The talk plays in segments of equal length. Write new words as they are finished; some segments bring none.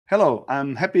Hello,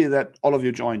 I'm happy that all of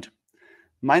you joined.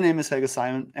 My name is Helge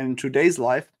Simon, and in today's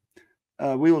live,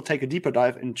 we will take a deeper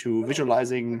dive into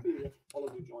visualizing. All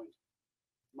of you joined.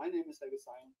 My name is Helge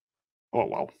Simon. Oh,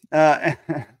 wow.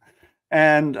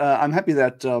 And I'm happy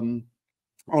that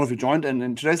all of you joined. And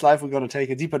in today's live, we're going to take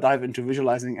a deeper dive into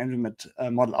visualizing ENVI-met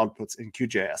model outputs in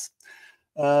QGIS.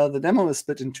 The demo is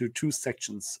split into two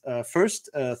sections. First,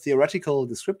 a theoretical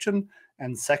description,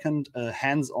 and second,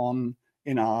 hands-on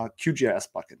in our QGIS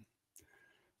plugin.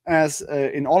 As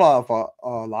in all of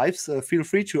our lives, feel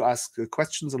free to ask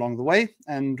questions along the way,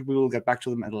 and we will get back to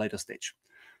them at a later stage.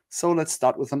 So let's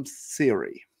start with some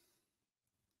theory.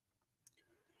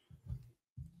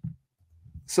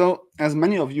 So, as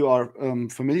many of you are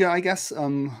familiar, I guess,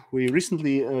 we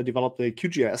recently developed a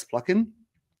QGIS plugin.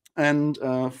 And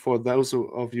for those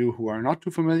of you who are not too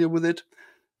familiar with it,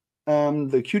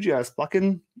 the QGIS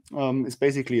plugin is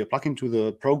basically a plugin to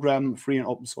the program, free and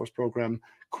open source program,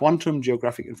 Quantum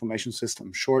Geographic Information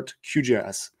System, short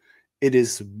QGIS. It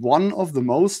is one of the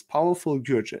most powerful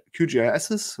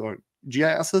QGISs, or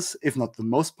GISs, if not the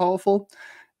most powerful.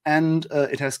 And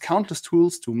it has countless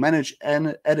tools to manage,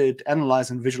 edit, analyze,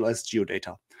 and visualize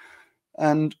geodata.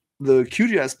 And the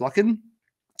QGIS plugin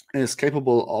is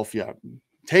capable of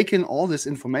taking all this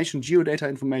information, geodata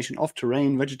information of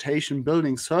terrain, vegetation,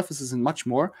 buildings, surfaces, and much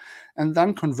more, and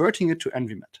then converting it to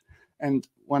ENVI-met. And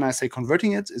when I say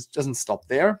converting it, it doesn't stop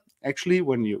there. Actually,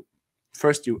 when you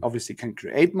obviously can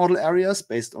create model areas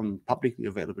based on publicly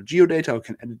available geodata, or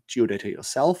can edit geodata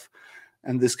yourself.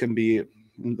 And this can be,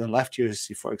 in the left here, you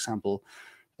see, for example,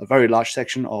 a very large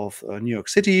section of New York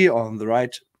City. On the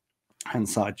right-hand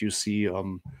side, you see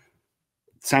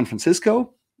San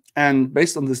Francisco. And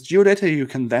based on this geodata, you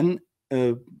can then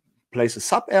place a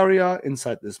sub-area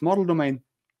inside this model domain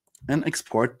and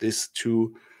export this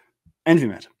to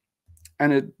ENVI-met.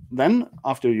 And then,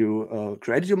 after you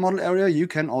created your model area, you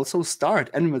can also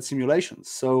start ENVI-met simulations.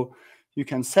 So you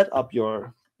can set up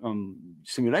your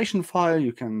simulation file,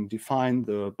 you can define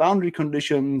the boundary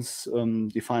conditions,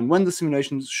 define when the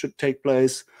simulations should take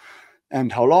place,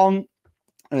 and how long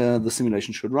the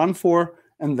simulation should run for.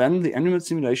 And then the ENVI-met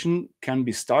simulation can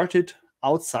be started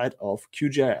outside of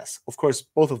QGIS. Of course,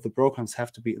 both of the programs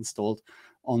have to be installed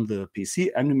on the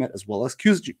PC, ENVI-met as well as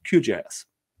QGIS.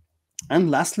 And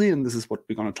lastly, and this is what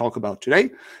we're going to talk about today,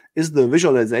 is the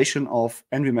visualization of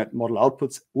ENVI-met model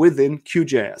outputs within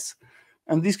QGIS.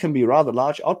 And these can be rather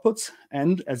large outputs.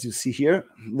 And as you see here,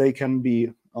 they can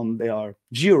be, they are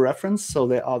georeferenced, so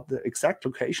they are the exact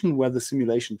location where the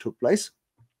simulation took place.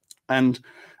 And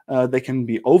they can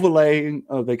be overlaying,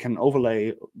 they can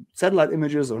overlay satellite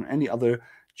images or any other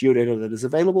geodata that is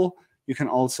available. You can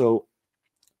also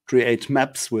create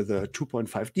maps with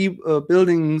 2.5D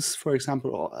buildings, for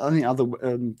example, or any other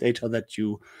data that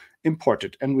you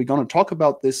imported. And we're going to talk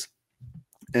about this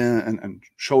and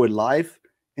show it live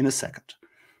in a second.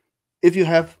 If you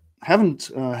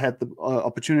haven't had the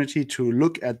opportunity to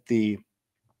look at the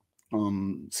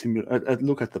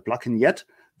plugin yet,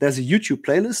 there's a YouTube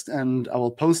playlist, and I will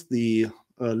post the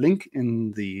link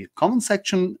in the comment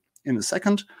section in a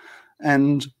second.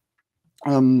 And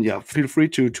feel free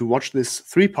to watch this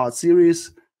 3-part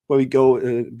series where we go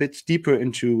a bit deeper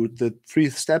into the 3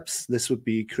 steps. This would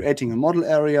be creating a model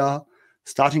area,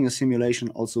 starting a simulation,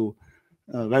 also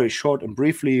very short and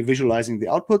briefly visualizing the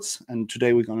outputs. And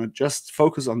today we're going to just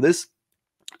focus on this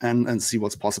and see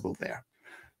what's possible there.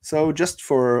 So just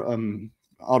for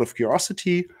out of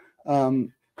curiosity,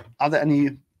 is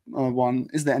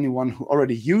there anyone who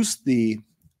already used the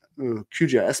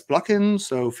QGIS plugin?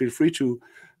 So feel free to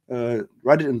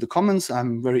write it in the comments.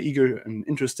 I'm very eager and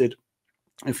interested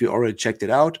if you already checked it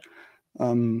out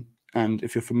and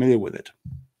if you're familiar with it.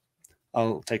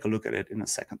 I'll take a look at it in a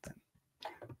second then.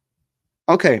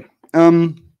 Okay,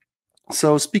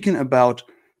 so speaking about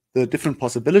the different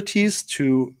possibilities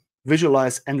to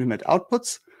visualize ENVI-met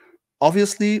outputs,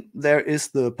 obviously there is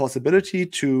the possibility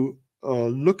to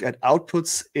look at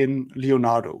outputs in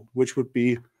Leonardo, which would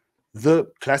be the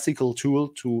classical tool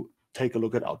to take a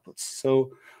look at outputs.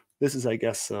 So this is, I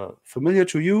guess, familiar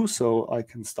to you. So I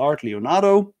can start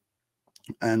Leonardo,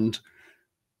 and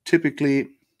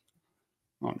typically,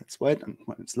 let's wait and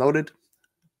when it's loaded.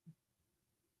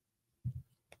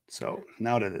 So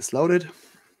now that it's loaded,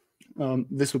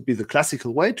 this would be the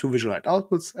classical way to visualize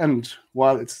outputs. And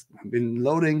while it's been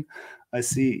loading, I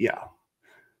see,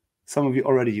 some of you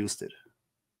already used it.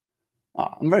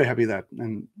 I'm very happy that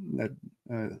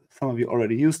some of you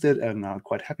already used it and are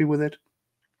quite happy with it.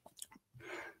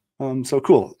 So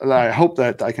cool. I hope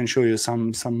that I can show you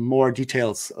some more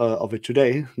details of it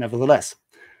today, nevertheless.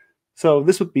 So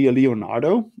this would be a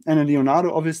Leonardo. And in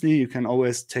Leonardo, obviously, you can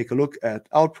always take a look at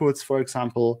outputs. For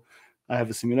example, I have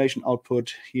a simulation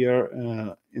output here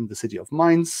in the city of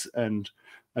Mainz, and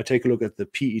I take a look at the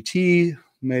PET,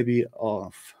 maybe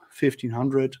of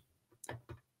 1500.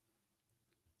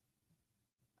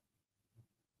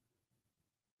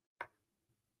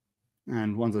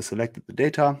 And once I selected the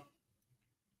data,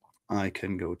 I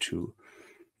can go to,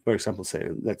 for example, say,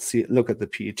 let's look at the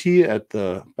PET at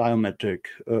the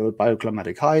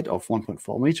bioclimatic height of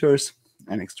 1.4 meters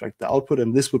and extract the output.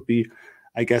 And this would be,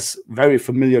 I guess, very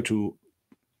familiar to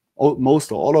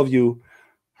most or all of you,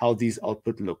 how these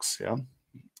output looks. Yeah,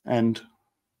 and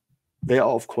they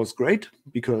are, of course, great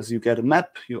because you get a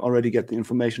map. You already get the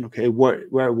information. Okay,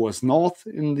 where was north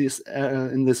in this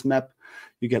map?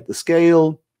 You get the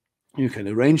scale. You can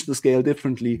arrange the scale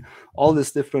differently. All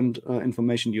this different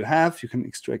information you have, you can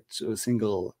extract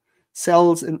single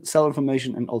cell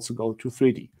information and also go to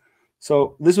 3D.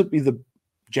 So this would be the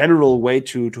general way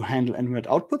to handle ENVI-met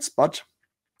outputs, but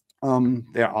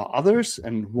there are others,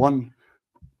 and one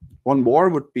more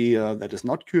would be that is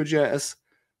not QGIS,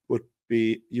 would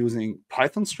be using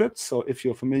Python scripts. So if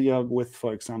you're familiar with,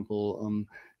 for example,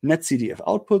 netcdf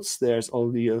outputs, there's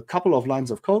only a couple of lines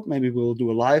of code. Maybe we'll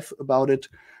do a live about it.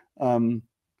 Then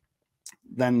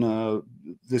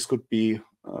this could be,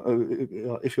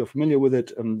 if you're familiar with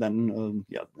it, then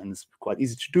it's quite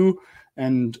easy to do.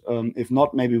 And if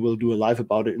not, maybe we'll do a live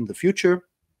about it in the future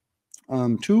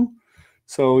too.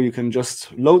 So you can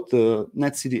just load the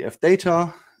netcdf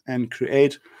data and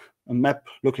create a map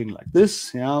looking like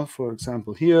this. Yeah, for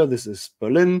example, here, this is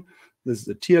Berlin, this is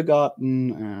the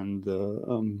Tiergarten and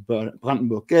the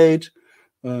Brandenburg Gate,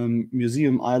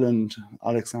 Museum Island,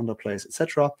 Alexander Place,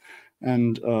 etc.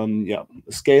 And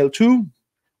scale 2.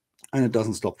 And it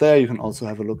doesn't stop there. You can also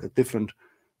have a look at different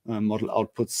model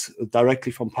outputs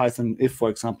directly from Python if, for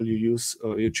example, you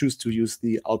choose to use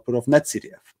the output of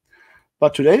netcdf.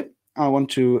 But today, I want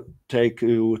to take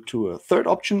you to a third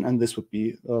option, and this would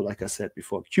be, like I said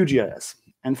before, QGIS.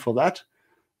 And for that,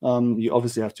 you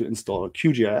obviously have to install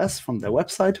QGIS from their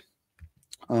website,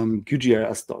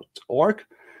 qgis.org,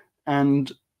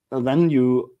 and then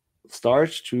you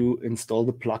start to install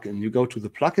the plugin. You go to the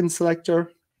plugin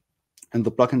selector, and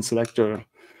the plugin selector,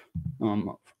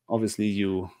 obviously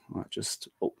you just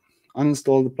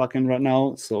uninstall the plugin right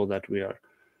now so that we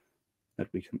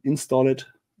can install it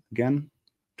again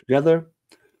together.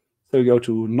 So you go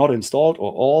to not installed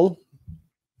or all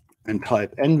and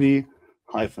type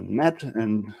ENVI-met,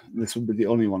 and this will be the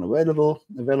only one available.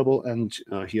 And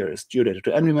here is geodata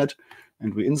to ENVI-met,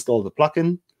 and we install the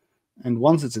plugin. And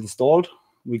once it's installed,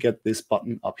 we get this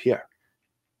button up here.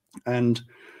 And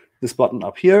this button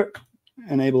up here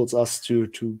enables us to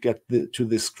get to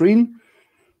this screen.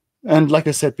 And like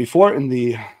I said before in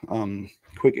the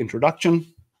quick introduction,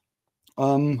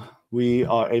 we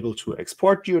are able to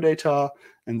export geodata,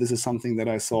 and this is something that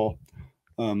I saw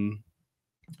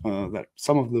that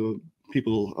some of the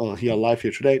people here live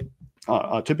here today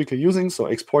are typically using. So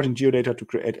exporting geodata to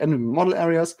create ENVI model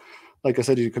areas. Like I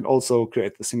said, you can also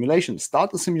create the simulation,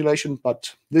 start the simulation,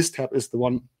 but this tab is the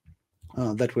one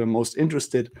that we're most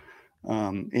interested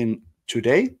in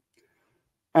today.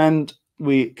 And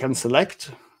we can select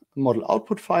a model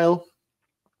output file.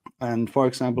 And for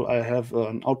example, I have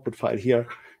an output file here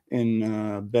in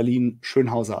Berlin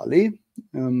Schönhauser Allee.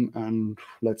 And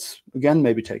let's again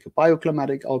maybe take a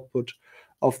bioclimatic output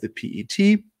of the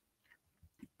PET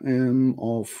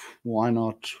of, why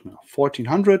not,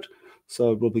 1400.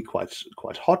 So it will be quite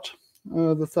hot,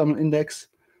 the thermal index.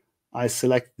 I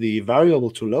select the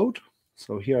variable to load.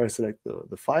 So here I select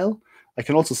the file. I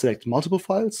can also select multiple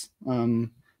files.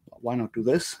 Why not do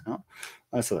this? Yeah.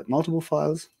 I select multiple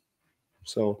files.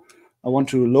 So I want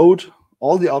to load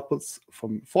all the outputs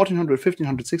from 1400,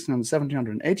 1500, 1600,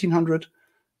 1700, and 1800.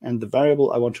 And the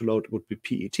variable I want to load would be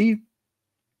PET.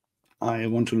 I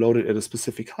want to load it at a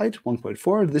specific height,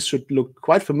 1.4. This should look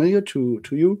quite familiar to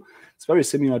you. It's very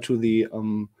similar to the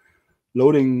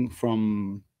loading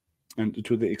from and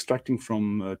to the extracting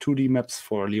from 2D maps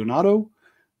for Leonardo.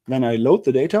 Then I load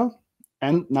the data,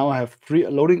 and now I have 3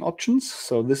 loading options.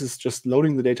 So this is just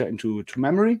loading the data into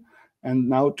memory. And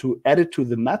now to add it to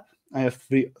the map, I have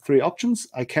three options.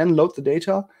 I can load the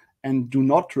data and do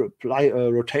not apply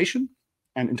a rotation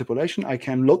and interpolation. I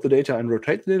can load the data and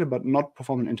rotate the data, but not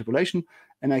perform an interpolation.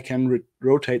 And I can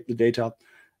rotate the data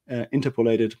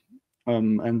interpolated,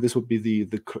 and this would be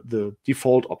the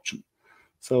default option.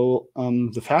 So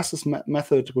the fastest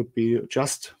method would be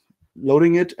just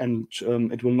loading it, and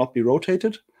it will not be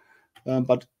rotated.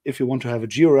 But if you want to have a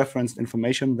georeferenced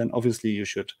information, then obviously you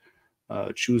should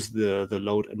choose the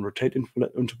load and rotate,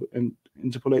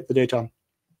 interpolate the data.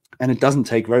 And it doesn't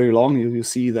take very long. You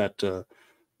see that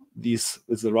this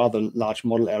is a rather large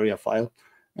model area file,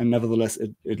 and nevertheless,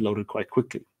 it loaded quite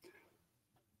quickly.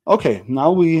 Okay,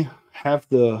 now we have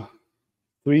the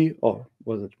 3, or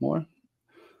was it more?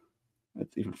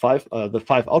 It's even 5, the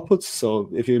 5 outputs. So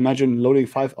if you imagine loading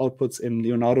 5 outputs in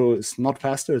Leonardo is not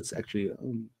faster, it's actually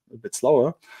a bit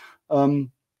slower.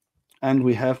 And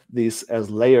we have these as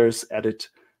layers added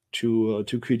to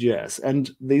QGIS.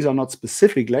 And these are not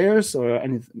specific layers or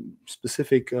any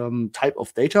specific type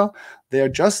of data. They are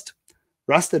just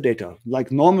raster data,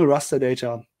 like normal raster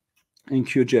data in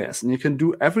QGIS. And you can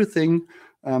do everything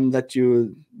that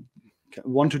you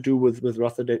want to do with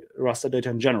raster data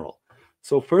in general.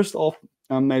 So first off,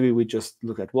 maybe we just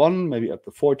look at one, maybe at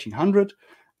the 1400,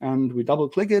 and we double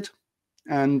click it,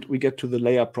 and we get to the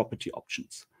layer property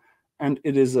options. And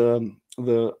it is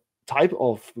the type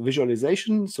of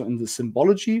visualization. So in the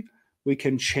symbology, we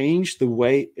can change the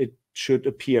way it should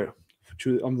appear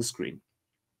on the screen.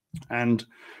 And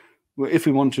if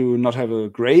we want to not have a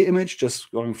gray image,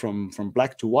 just going from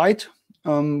black to white,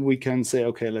 we can say,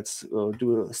 okay, let's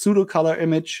do a pseudo color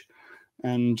image.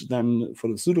 And then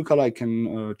for the pseudo color, I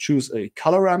can choose a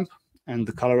color ramp. And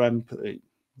the color ramp,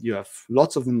 you have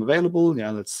lots of them available.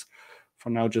 Yeah, let's for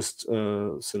now just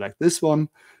select this one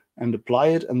and apply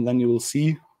it. And then you will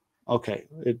see, okay,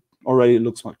 it already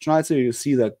looks much nicer. You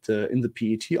see that in the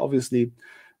PET, obviously,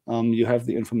 you have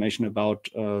the information about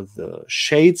the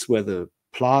shades where the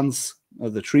plants,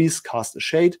 the trees cast a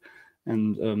shade.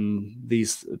 And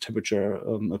these temperature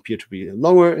appear to be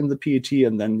lower in the PET.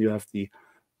 And then you have the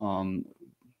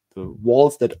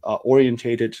walls that are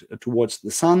orientated towards the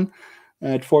sun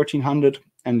at 1400,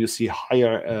 and you see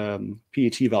higher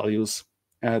PET values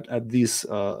at these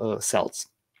cells.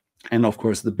 And of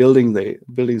course, the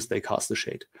buildings they cast the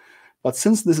shade. But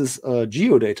since this is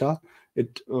geodata,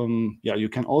 you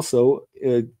can also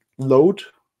load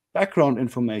background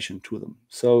information to them.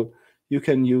 So you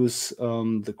can use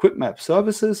the QuickMap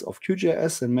services of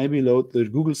QGIS and maybe load the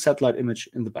Google satellite image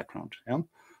in the background. Yeah.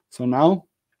 So now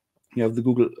you have the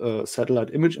Google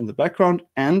satellite image in the background,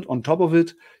 and on top of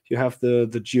it, you have the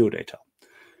geodata.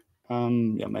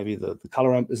 Maybe the color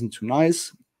ramp isn't too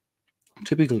nice.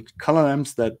 Typical color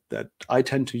ramps that I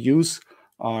tend to use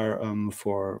are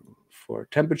for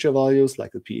temperature values,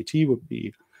 like the PET would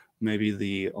be maybe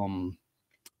the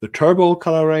turbo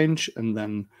color range, and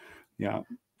then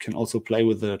can also play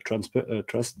with the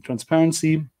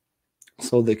transparency,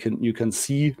 so you can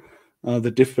see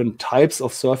the different types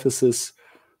of surfaces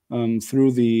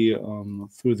through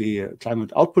the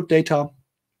climate output data.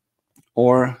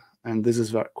 Or, and this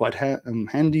is quite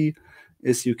handy,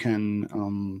 is you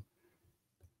can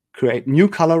create new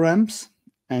color ramps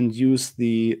and use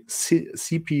the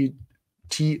CPT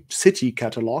city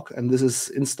catalog, and this is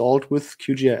installed with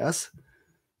QGIS.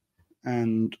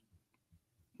 And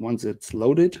once it's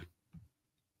loaded,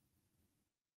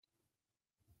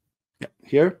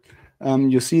 here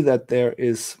you see that there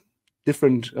is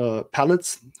different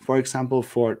palettes. For example,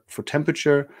 for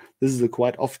temperature, this is a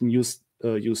quite often used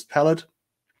palette.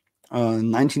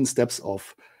 19 steps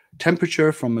of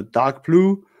temperature from a dark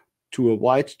blue to a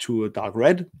white to a dark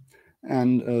red.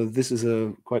 And this is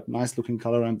a quite nice looking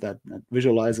color ramp that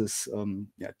visualizes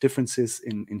differences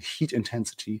in heat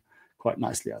intensity quite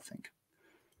nicely, I think.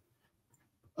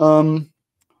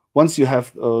 Once you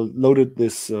have loaded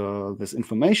this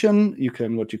information,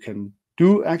 what you can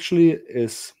do actually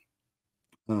is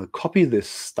copy this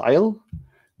style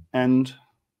and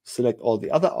select all the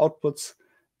other outputs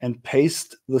and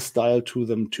paste the style to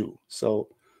them too. So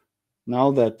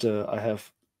now that I have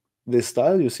this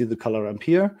style, you see the color ramp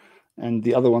here, and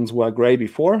the other ones were gray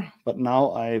before, but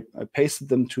now I pasted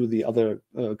them to the other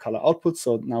color outputs.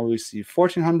 So now we see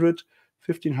 1400,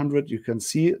 1500. You can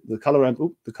see the color ramp.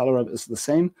 The color ramp is the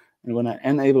same. And when I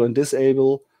enable and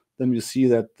disable, then you see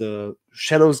that the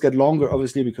shadows get longer,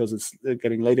 obviously, because it's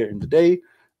getting later in the day.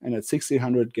 And at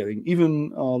 1600, getting even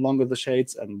longer the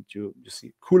shades, and you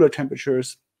see cooler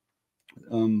temperatures.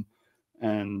 And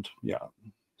yeah,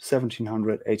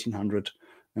 1700, 1800,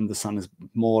 and the sun is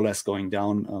more or less going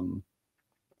down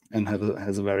and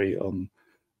has a very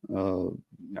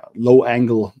low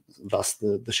angle. Thus,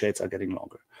 the shades are getting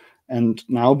longer. And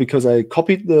now, because I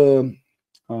copied the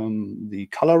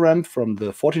color ramp from the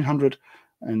 1400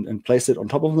 and placed it on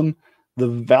top of them, the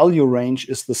value range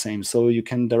is the same. So you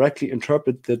can directly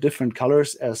interpret the different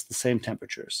colors as the same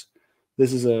temperatures.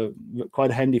 This is a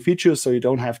quite handy feature, so you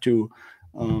don't have to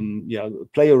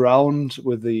play around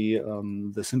with the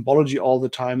symbology all the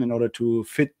time in order to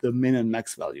fit the min and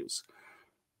max values.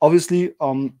 Obviously,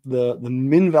 the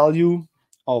min value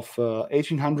of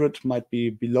 1800 might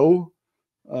be below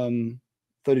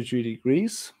 33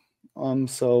 degrees.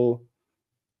 So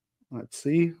let's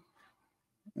see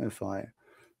if I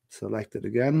select it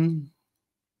again.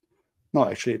 No,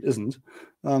 actually it isn't.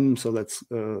 So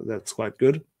that's quite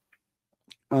good.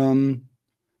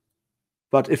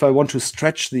 But if I want to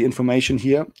stretch the information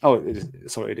here, oh,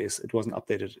 sorry, it is. It wasn't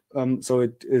updated. So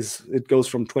it goes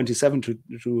from 27 to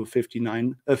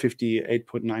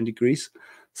 58.9 degrees.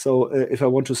 So if I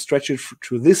want to stretch it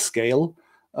to this scale,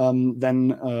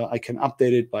 then I can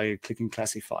update it by clicking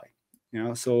classify.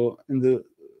 Yeah. So in the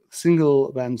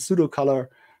single band pseudo color,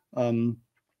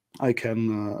 I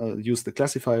can use the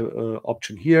classify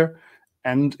option here.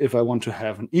 And if I want to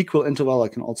have an equal interval, I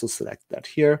can also select that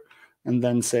here. And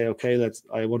then say, okay,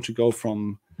 I want to go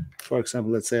from, for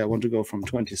example, let's say I want to go from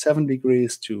 27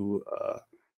 degrees to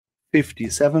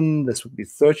 57. This would be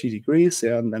 30 degrees.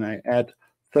 Yeah, and then I add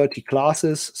 30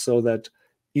 classes so that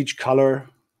each color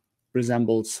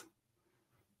resembles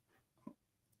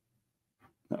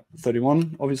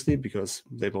 31, obviously, because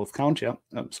they both count. Yeah.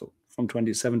 So from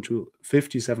 27 to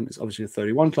 57 is obviously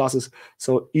 31 classes.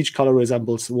 So each color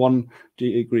resembles 1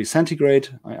 degree centigrade.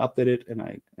 I update it and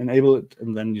I enable it.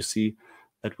 And then you see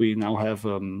that we now have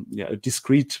a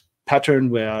discrete pattern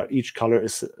where each color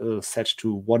is set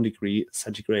to 1 degree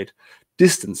centigrade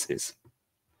distances.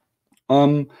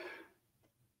 Now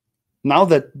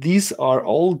that these are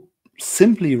all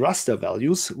simply raster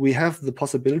values, we have the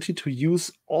possibility to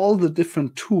use all the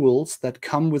different tools that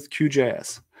come with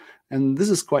QGIS. And this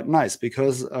is quite nice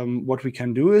because what we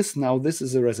can do is, now this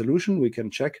is a resolution, we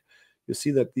can check. You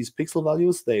see that these pixel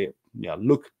values, they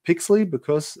look pixely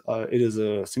because it is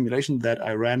a simulation that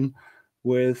I ran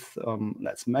with,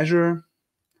 let's measure,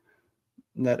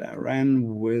 that I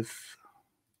ran with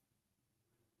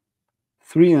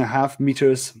 3.5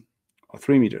 meters, or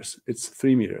 3 meters, it's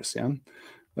 3 meters, yeah?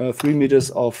 3 meters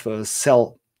of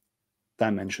cell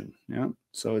dimension, yeah?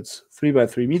 So it's 3 by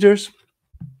 3 meters.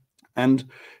 And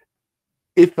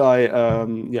if I,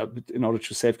 in order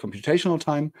to save computational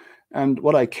time, and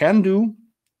what I can do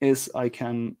is I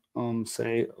can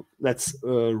say, let's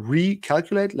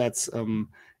recalculate, let's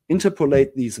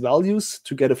interpolate these values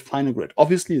to get a final grid.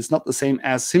 Obviously, it's not the same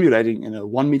as simulating in a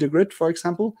 1 meter grid, for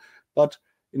example, but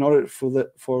in order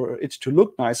for it to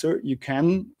look nicer, you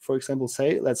can, for example,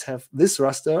 say, let's have this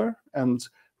raster and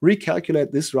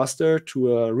recalculate this raster to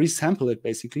resample it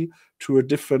basically to a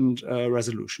different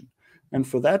resolution. And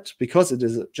for that, because it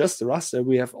is just a raster,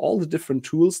 we have all the different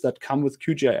tools that come with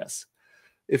QGIS.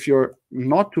 If you're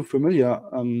not too familiar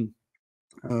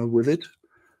with it,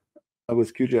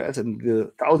 with QGIS and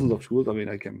the thousands of tools, I mean,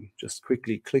 I can just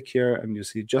quickly click here and you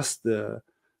see just the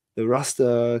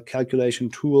raster calculation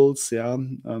tools. Yeah,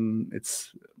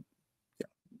 it's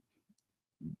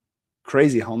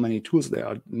crazy how many tools there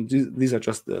are. These are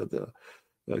just the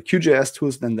QGIS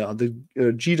tools. Then there are the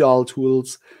GDAL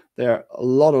tools. There are a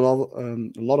lot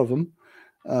of them.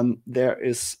 There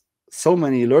is so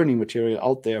many learning material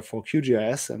out there for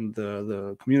QGIS, and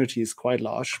the community is quite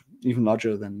large, even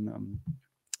larger than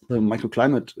the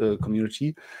microclimate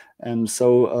community. And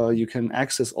so you can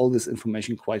access all this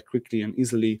information quite quickly and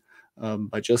easily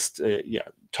by just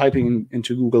typing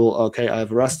into Google, okay, I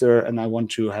have a raster and I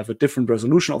want to have a different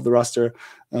resolution of the raster.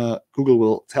 Google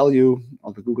will tell you,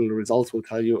 or the Google results will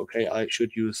tell you, okay, I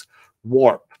should use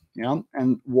warp. Yeah,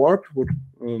 and warp would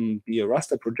be a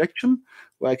raster projection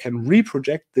where I can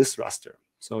reproject this raster.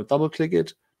 So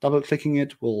double-clicking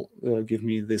it will give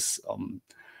me this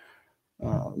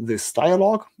this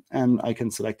dialog, and I can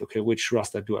select, okay, which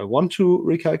raster do I want to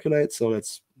recalculate? So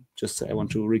let's just say I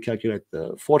want to recalculate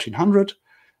the 1400,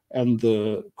 and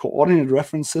the coordinate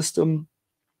reference system.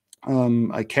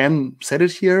 I can set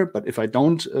it here, but if I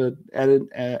don't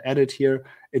add it here,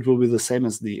 it will be the same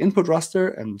as the input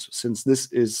raster. And since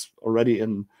this is already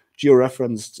in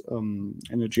georeferenced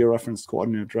in a georeferenced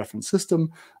coordinate reference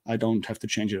system, I don't have to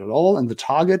change it at all. And the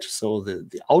target, so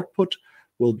the output,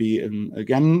 will be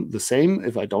again the same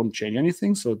if I don't change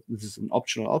anything. So this is an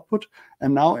optional output.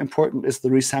 And now important is the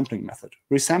resampling method.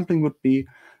 Resampling would be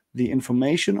the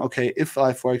information. Okay, if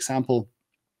I, for example,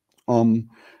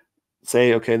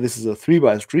 say, okay, this is a 3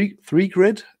 by 3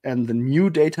 grid, and the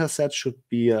new data set should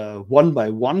be a 1 by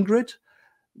 1 grid.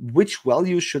 Which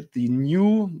value should the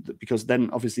new, because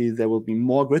then obviously there will be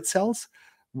more grid cells,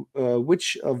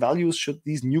 which values should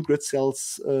these new grid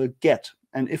cells get?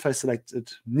 And if I selected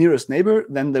nearest neighbor,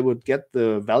 then they would get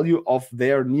the value of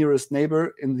their nearest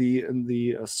neighbor in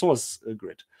the source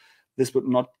grid. This would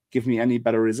not give me any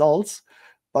better results.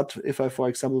 But if I, for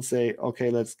example, say, okay,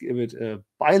 let's give it a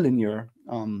bilinear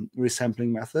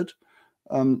resampling method,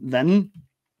 Then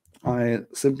I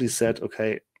simply said,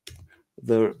 okay,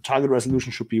 the target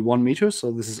resolution should be 1 meter.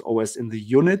 So this is always in the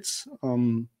units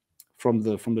from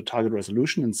the target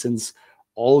resolution. And since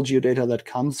all geodata that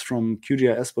comes from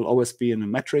QGIS will always be in a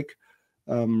metric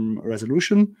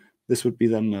resolution, this would be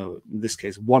then, in this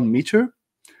case, 1 meter.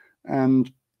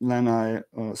 And then I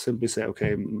simply say,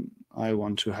 okay, I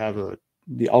want to have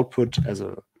the output as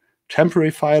a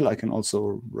temporary file. I can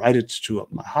also write it to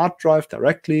my hard drive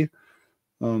directly.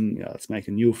 Let's make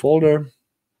a new folder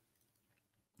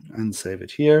and save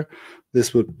it here.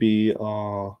 This would be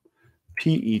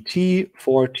PET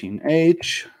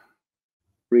 14H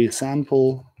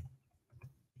resample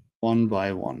 1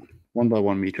 by 1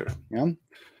 meter. Yeah,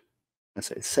 I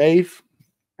say save,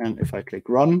 and if I click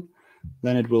run,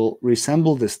 then it will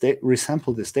resample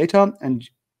this data. And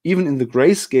even in the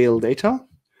grayscale data,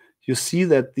 you see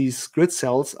that these grid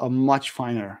cells are much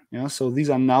finer. Yeah, so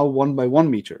these are now 1 by 1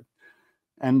 meter.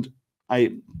 And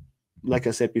like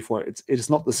I said before, it is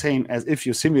not the same as if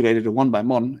you simulated a 1 by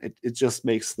 1. It just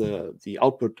makes the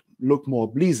output look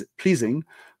more pleasing.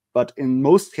 But in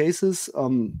most cases,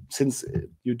 since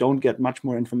you don't get much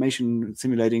more information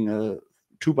simulating a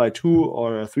 2 by 2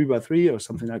 or a 3 by 3 or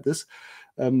something like this,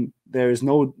 there is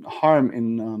no harm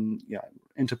in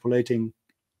interpolating,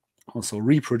 also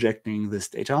reprojecting this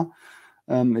data.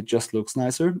 It just looks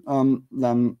nicer.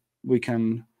 Then we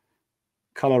can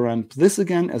color ramp this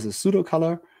again as a pseudo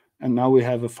color. And now we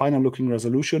have a finer looking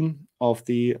resolution of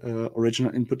the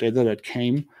original input data that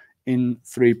came in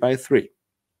 3 by 3.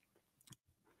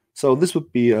 So this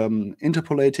would be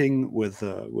interpolating with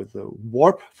the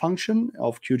warp function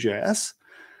of QGIS.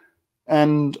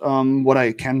 And what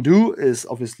I can do is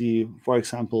obviously, for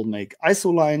example, make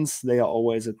isolines. They are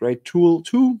always a great tool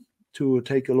too, to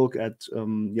take a look at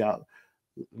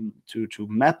to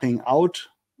mapping out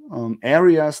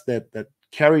areas that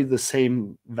carry the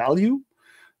same value.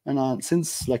 And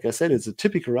since, like I said, it's a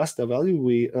typical raster value,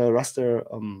 raster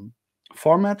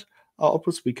format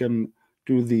outputs, we can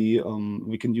do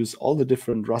we can use all the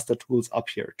different raster tools up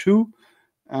here too.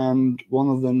 And one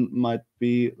of them might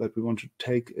be that we want to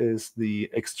take is the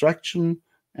extraction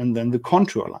and then the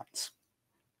contour lines.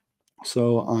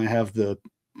 So I have the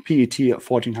PET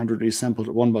 1400 resampled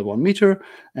 1 by 1 meter,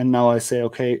 and now I say,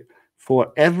 okay,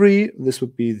 for this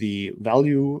would be the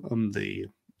value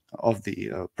of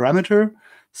the parameter.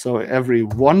 So every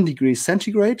 1 degree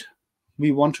centigrade,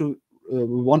 we want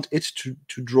it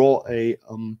to draw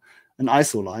an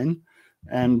isoline.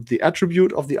 And the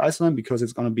attribute of the isoline, because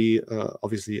it's going to be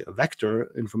obviously a vector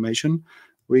information,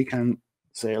 we can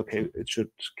say, okay, it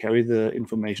should carry the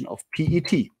information of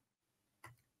PET.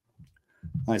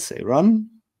 I say run.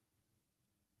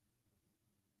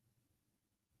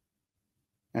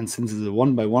 And since it's a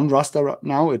 1 by 1 raster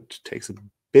now, it takes a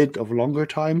bit of longer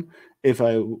time. If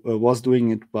I was doing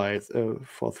it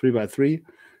for 3 by 3,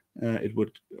 it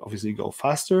would obviously go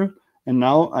faster. And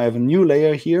now I have a new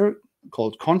layer here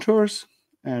called contours.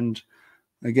 And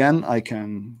again, I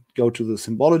can go to the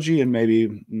symbology and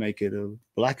maybe make it a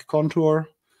black contour.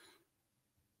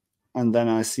 And then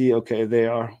I see, okay, they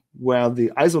are where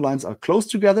the isolines are close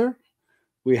together.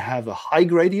 We have a high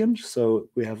gradient. So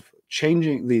we have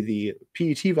changing, the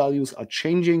PET values are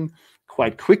changing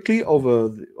quite quickly over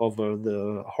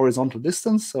the horizontal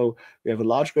distance. So we have a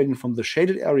large gradient from the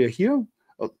shaded area here.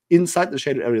 Inside the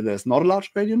shaded area, there's not a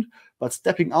large gradient, but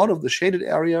stepping out of the shaded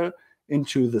area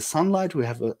into the sunlight, we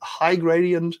have a high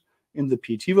gradient in the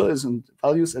PET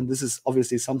values. And this is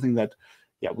obviously something that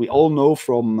we all know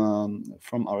from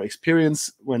our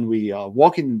experience when we are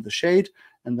walking in the shade,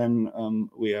 and then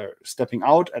we are stepping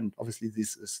out, and obviously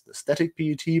this is the static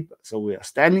PET, so we are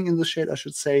standing in the shade, I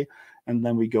should say, and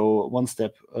then we go one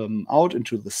step out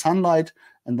into the sunlight,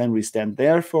 and then we stand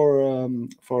there for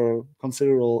a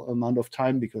considerable amount of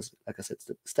time, because, like I said, it's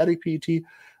the static PET.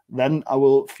 Then I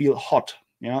will feel hot.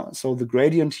 Yeah, so the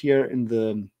gradient here in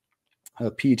the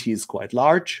PET is quite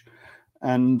large,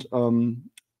 and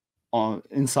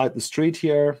inside the street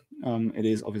here, it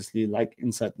is obviously like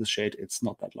inside the shade, it's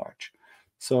not that large.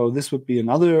 So this would be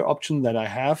another option that I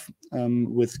have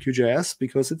with QGIS,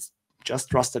 because it's just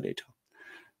raster data.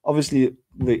 Obviously,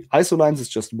 the isolines is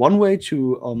just one way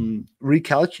to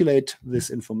recalculate this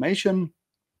information.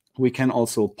 We can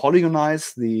also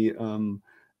polygonize the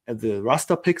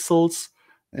raster pixels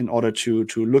in order to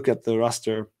look at the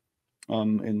raster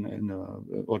to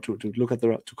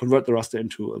convert the raster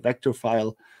into a vector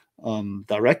file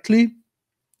directly.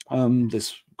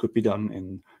 This could be done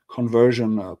in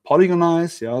conversion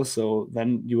polygonize. Yeah, so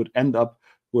then you would end up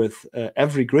with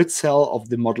every grid cell of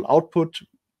the model output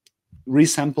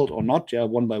resampled or not,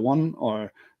 1 by 1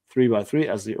 or 3 by 3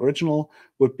 as the original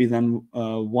would be then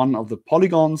one of the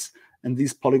polygons, and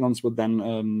these polygons would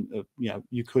then yeah,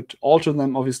 you could alter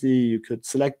them, obviously you could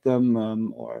select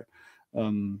them or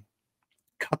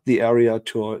cut the area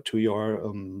to your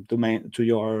domain, to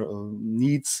your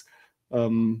needs,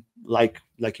 like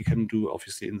you can do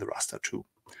obviously in the raster too.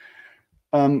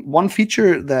 One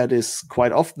feature that is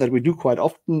we do quite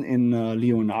often in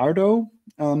Leonardo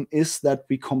is that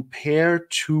we compare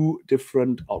two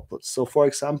different outputs. So for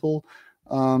example,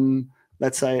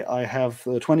 let's say I have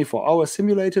 24 hours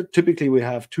simulated. Typically we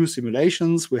have two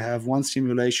simulations. We have one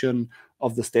simulation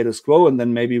of the status quo, and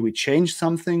then maybe we change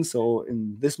something. So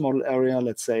in this model area,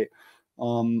 let's say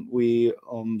we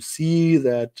see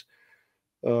that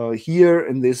here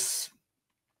in this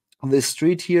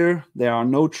street here, there are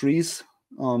no trees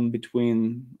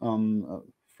between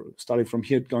starting from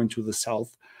here going to the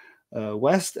south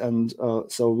west, and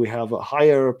so we have a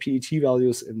higher PET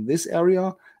values in this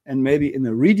area, and maybe in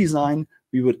a redesign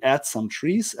we would add some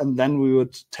trees, and then we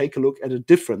would take a look at a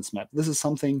difference map. This is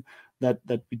something that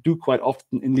we do quite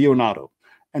often in Leonardo,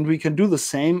 and we can do the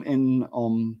same in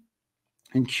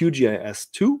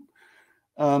QGIS too.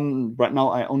 Right now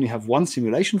I only have one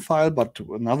simulation file, but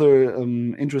another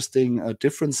interesting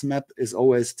difference map is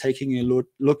always taking a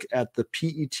look at the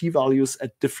PET values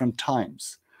at different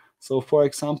times. So for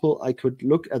example, I could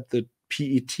look at the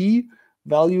PET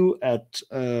value at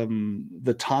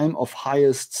the time of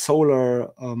highest solar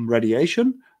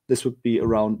radiation. This would be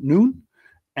around noon,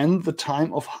 and the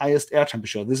time of highest air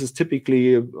temperature. This is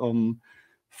typically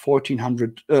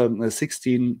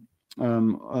 16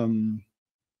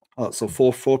 so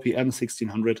 4 p.m.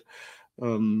 1600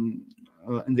 in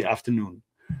the afternoon.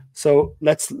 So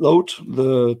let's load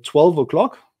the 12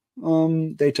 o'clock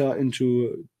data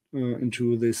into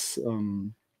this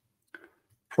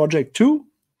project 2.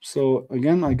 So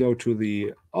again, I go to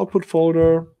the output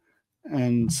folder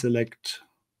and select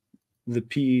the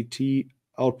PET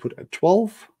output at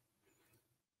 12.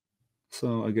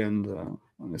 So again,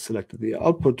 I selected the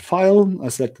output file, I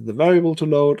selected the variable to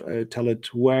load, I tell it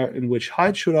in which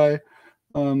height should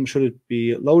it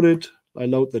be loaded. I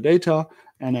load the data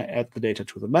and I add the data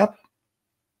to the map.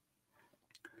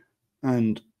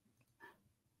 And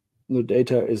the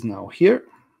data is now here.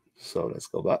 So let's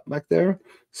go back there.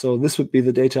 So this would be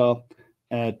the data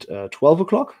at 12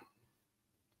 o'clock.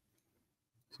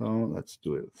 So let's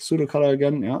do it with pseudo color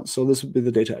again. Yeah. So this would be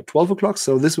the data at 12 o'clock.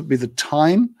 So this would be the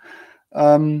time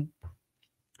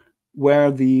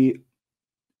where the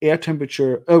air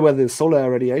temperature, where the solar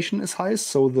radiation is highest.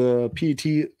 So the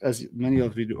PET, as many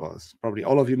of you do, or probably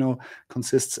all of you know,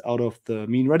 consists out of the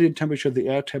mean radiant temperature, the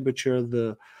air temperature,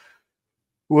 the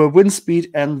wind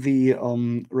speed, and the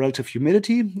relative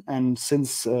humidity. And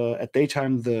since at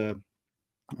daytime the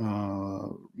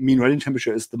mean radiant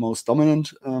temperature is the most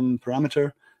dominant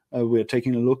parameter, we're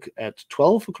taking a look at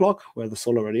 12 o'clock, where the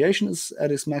solar radiation is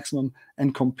at its maximum,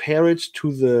 and compare it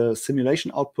to the simulation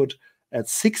output at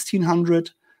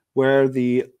 1600, where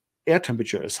the air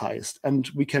temperature is highest. And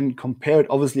we can compare it,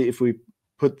 obviously, if we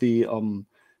put the,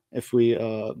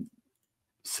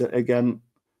 again,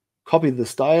 copy the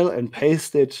style and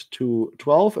paste it to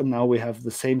 12, and now we have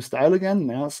the same style again.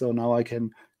 Yeah? So now I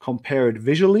can compare it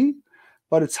visually,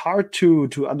 but it's hard to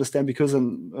understand because,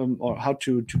 or how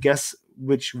to guess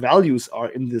which values are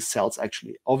in these cells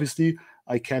actually. Obviously,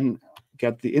 I can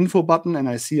get the info button and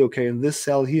I see, okay, in this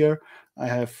cell here, I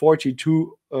have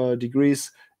 42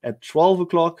 degrees at 12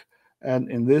 o'clock,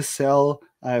 and in this cell,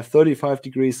 I have 35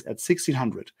 degrees at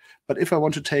 1600. But if I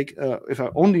want to take, if I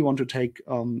only want to take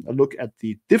a look at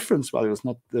the difference values,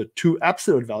 not the two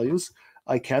absolute values,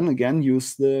 I can again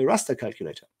use the raster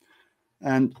calculator.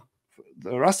 And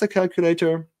the raster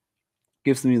calculator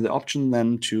gives me the option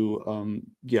then to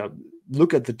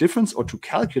look at the difference, or to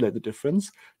calculate the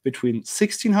difference between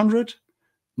 1600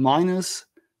 minus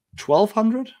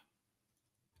 1200,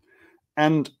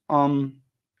 and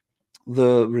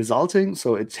the resulting.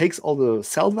 So it takes all the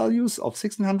cell values of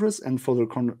 1600s and for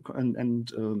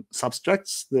the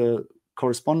subtracts the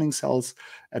corresponding cells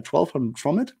at 1200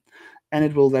 from it, and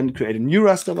it will then create a new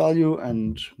raster value.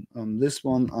 And this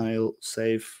one I'll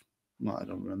save. Well, I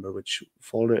don't remember which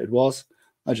folder it was.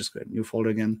 I just create a new folder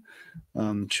again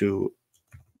to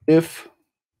if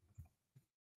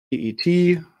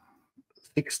PET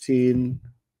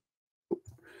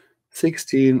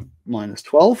 16 minus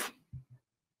 12.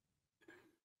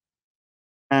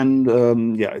 And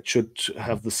it should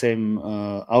have the same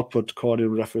output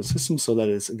coordinate reference system. So that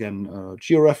is, again,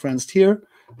 georeferenced here.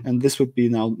 And this would be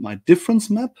now my difference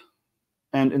map.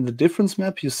 And in the difference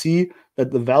map, you see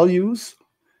that the values,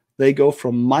 they go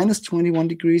from minus 21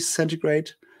 degrees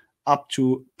centigrade up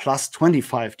to plus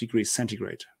 25 degrees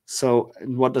centigrade. So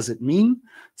what does it mean?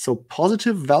 So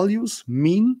positive values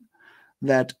mean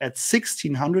that at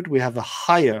 1600 we have a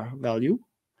higher value,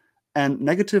 and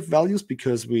negative values,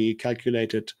 because we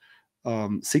calculated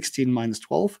 16 minus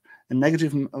 12, and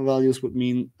negative values would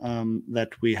mean that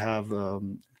we have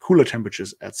cooler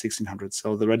temperatures at 1600.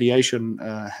 So the radiation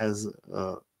has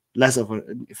less of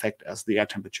an effect as the air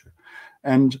temperature.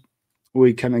 And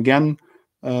we can again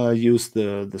use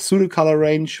the pseudo color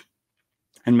range,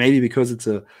 and maybe because it's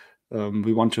a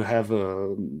we want to have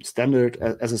a standard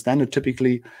as a standard.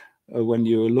 Typically, when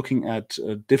you're looking at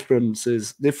difference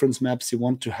maps, you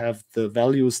want to have the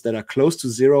values that are close to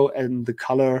 0 and the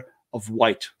color of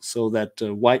white, so that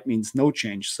white means no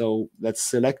change. So let's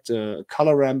select a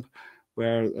color ramp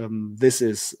where this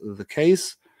is the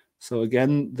case. So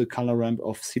again, the color ramp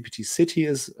of CPT City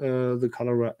is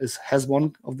has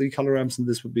one of the color ramps, and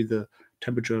this would be the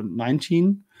temperature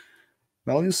 19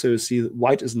 value. So you see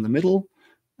white is in the middle,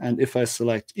 and if I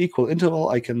select equal interval,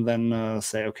 I can then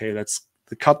say, okay, let's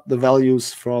cut the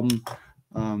values from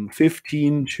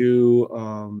 15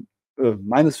 to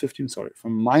minus 15. Sorry,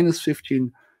 from minus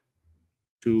 15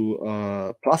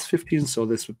 to plus 15. So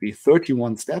this would be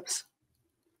 31 steps.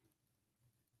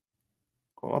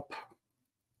 Go up.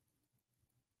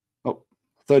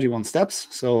 31 steps.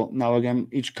 So now again,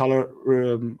 each color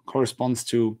corresponds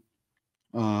to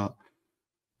 1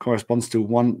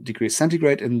 degree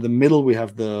centigrade. In the middle, we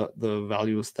have the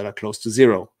values that are close to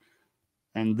 0.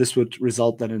 And this would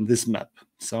result then in this map.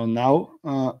 So now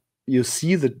you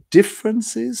see the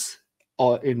differences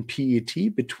in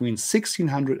PET between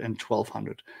 1600 and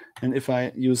 1200. And if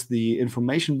I use the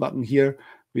information button here,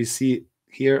 we see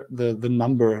here the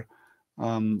number,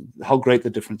 how great the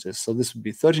difference is. So this would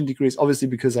be 13 degrees, obviously,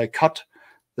 because I cut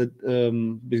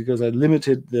because I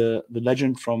limited the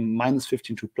legend from minus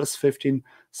 15 to plus 15.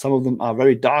 Some of them are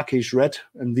very darkish red,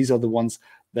 and these are the ones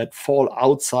that fall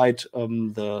outside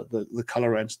the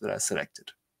color range that I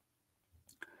selected.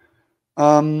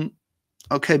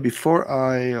 Okay, before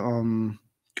I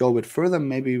go a bit further,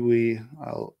 maybe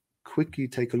I'll quickly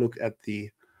take a look at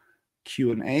the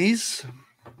Q&As.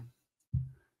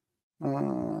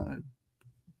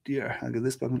 Dear Helge,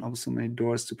 this button also made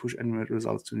doors to push ENVI-met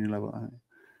results to a new level. I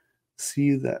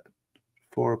see that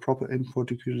for a proper import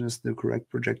to QGIS, the correct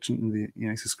projection in the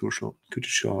ENX is crucial. Could you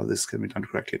show how this can be done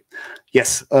correctly?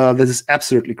 Yes, this is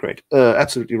absolutely great.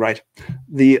 Absolutely right.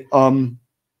 In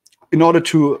order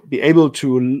to be able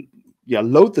to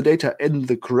load the data in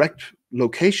the correct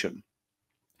location,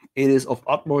 it is of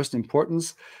utmost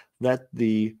importance that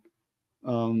the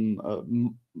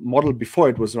model before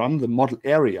it was run, the model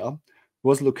area,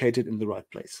 was located in the right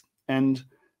place. And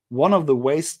one of the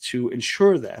ways to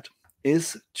ensure that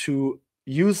is to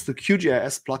use the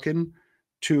QGIS plugin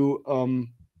to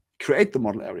create the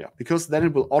model area, because then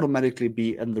it will automatically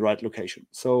be in the right location.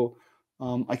 So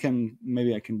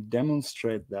maybe I can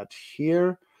demonstrate that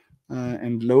here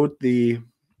and load the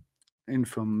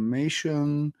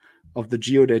information of the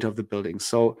geodata of the building.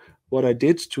 So what I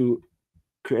did to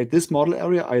create this model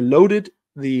area, I loaded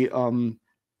the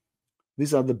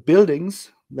these are the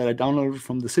buildings that I downloaded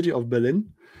from the city of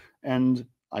Berlin, and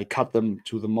I cut them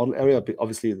to the model area.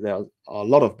 Obviously, there are a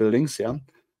lot of buildings, yeah.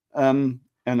 And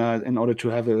in order to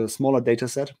have a smaller data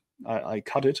set, I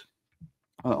cut it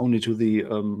only to the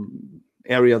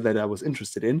area that I was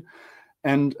interested in.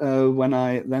 And when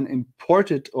I then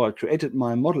imported or created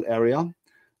my model area,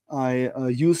 I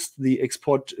used the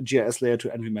export GIS layer to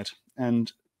ENVI-met.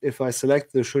 And if I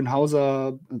select the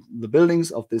Schönhauser, the buildings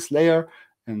of this layer,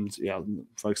 and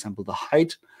for example, the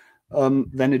height,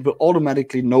 then it will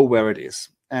automatically know where it is.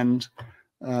 And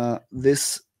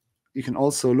this, you can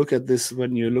also look at this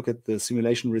when you look at the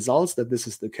simulation results, that this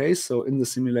is the case. So in the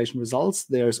simulation results,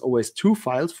 there's always 2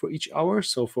 files for each hour.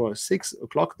 So for 6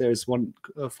 o'clock, there's one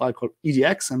file called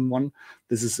EDX, and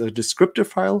this is a descriptor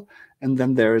file. And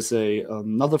then there's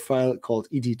another file called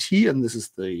EDT, and this is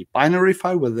the binary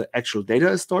file where the actual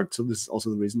data is stored. So this is also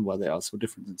the reason why they are so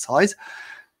different in size.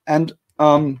 And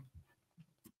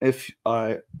if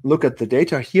I look at the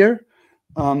data here,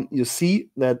 you see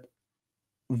that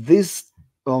this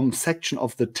section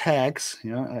of the tags,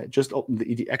 I just opened the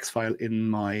EDX file in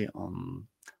my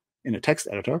in a text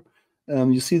editor.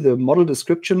 You see the model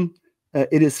description.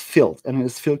 It is filled, and it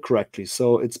is filled correctly.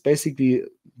 So it's basically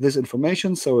this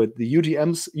information. So the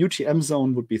UTM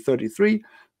zone would be 33.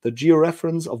 The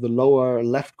georeference of the lower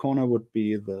left corner would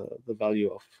be the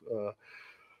value of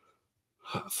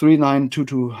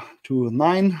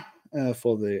 392229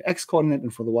 for the X coordinate,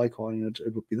 and for the Y coordinate,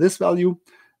 it would be this value.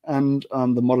 And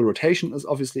the model rotation is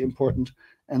obviously important.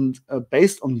 And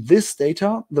based on this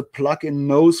data, the plugin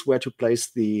knows where to place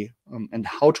the and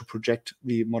how to project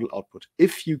the model output.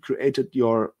 If you created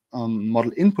your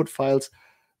model input files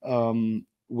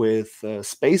with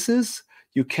spaces,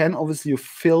 you can obviously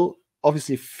fill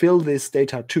this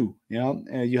data too. Yeah,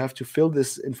 you have to fill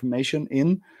this information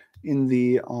in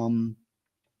the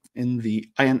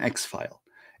INX file.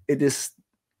 It is,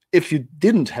 if you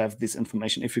didn't have this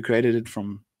information, if you created it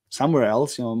from somewhere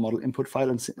else, model input file,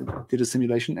 and did a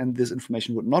simulation, and this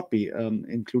information would not be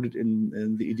included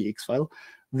in the EDX file,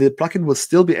 the plugin will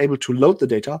still be able to load the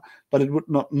data, but it would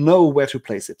not know where to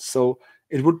place it. So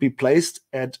it would be placed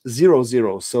at 0,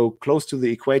 0, so close to the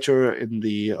equator in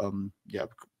the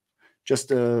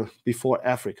just before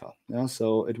Africa. Yeah,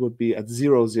 so it would be at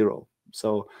 0, 0.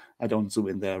 So I don't zoom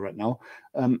in there right now,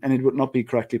 and it would not be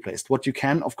correctly placed. What you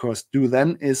can, of course, do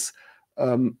then is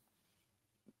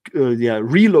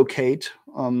relocate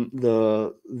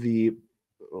the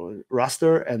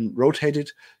raster and rotate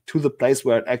it to the place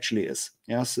where it actually is.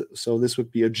 Yeah, so this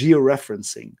would be a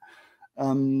georeferencing.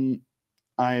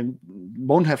 I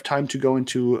won't have time to go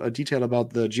into detail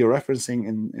about the georeferencing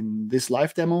in this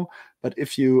live demo, but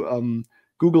if you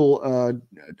Google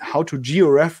how to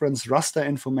georeference raster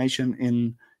information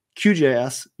in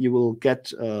QGIS, you will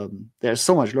get, there's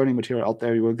so much learning material out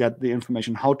there, you will get the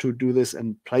information how to do this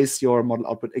and place your model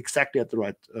output exactly at the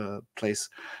right place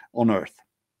on Earth.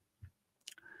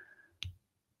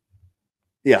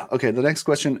 Yeah, okay, the next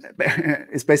question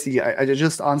is basically, I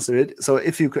just answered it. So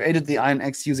if you created the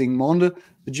INX using Monde,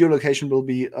 the geolocation will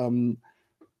be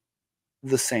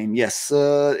the same. Yes,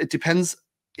 it depends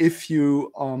if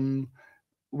you,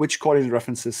 which coordinate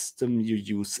reference system you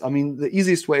use. I mean, the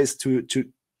easiest way is to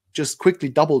just quickly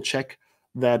double check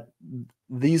that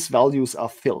these values are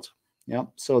filled. Yeah,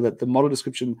 so that the model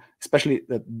description, especially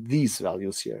that these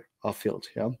values here are filled.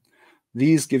 Yeah.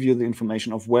 These give you the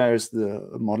information of where is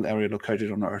the model area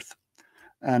located on Earth,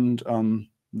 and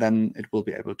then it will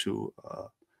be able to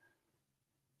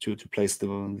place the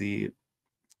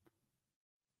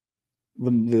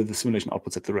simulation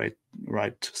outputs at the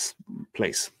right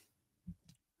place.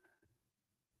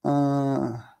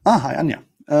 Hi Anya.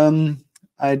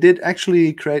 I did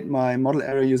actually create my model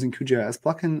area using QGIS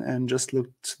plugin and just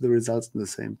looked the results in the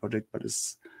same project, but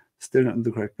it's still not in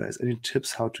the correct place. Any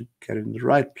tips how to get it in the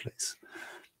right place?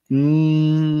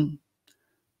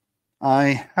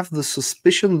 I have the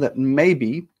suspicion that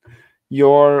maybe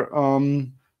your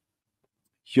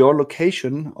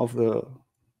location of the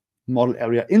model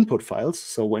area input files,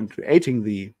 so when creating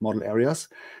the model areas,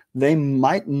 they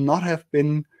might not have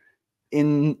been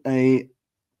in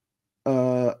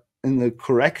the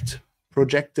correct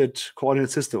projected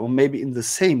coordinate system, or maybe in the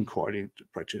same coordinate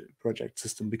project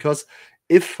system. Because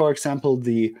if, for example,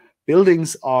 the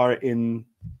buildings are in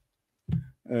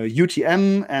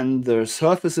UTM and the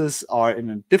surfaces are in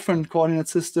a different coordinate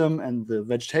system and the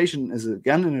vegetation is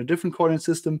again in a different coordinate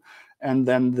system, and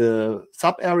then the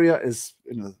sub area is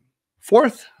in a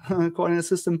fourth coordinate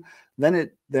system,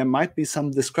 then there might be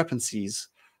some discrepancies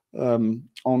on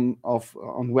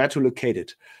where to locate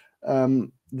it.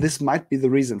 This might be the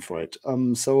reason for it.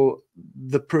 So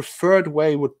the preferred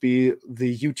way would be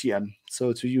the UTM,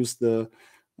 so to use the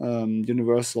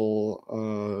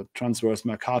universal transverse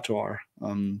Mercator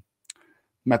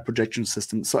map projection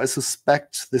system. So I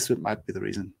suspect this might be the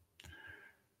reason.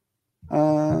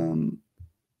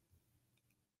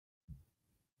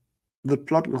 The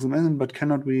plot looks amazing, but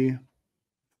cannot we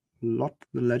plot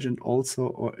the legend also,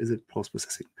 or is it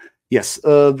post-processing? Yes,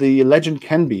 the legend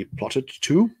can be plotted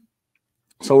too.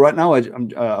 So right now,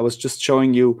 I was just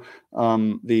showing you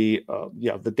the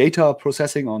data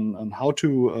processing on how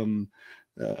to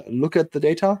look at the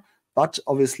data, but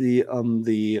obviously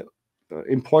the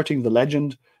importing the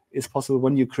legend is possible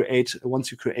once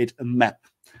you create a map.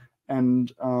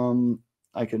 And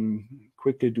I can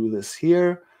quickly do this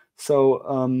here.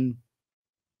 So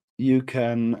you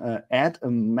can add a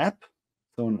map,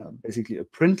 so basically a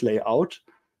print layout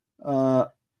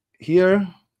here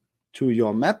to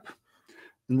your map.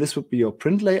 And this would be your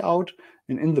print layout.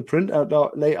 And in the print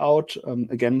layout,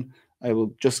 again, I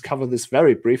will just cover this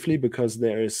very briefly because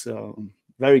there is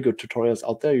very good tutorials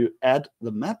out there. You add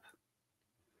the map.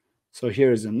 So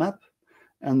here is a map.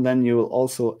 And then you will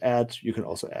also add, you can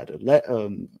also add a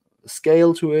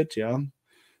scale to it, yeah.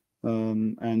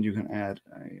 And you can add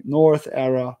a north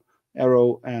arrow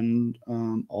and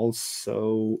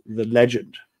also the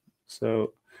legend.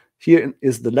 So here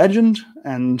is the legend,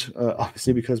 and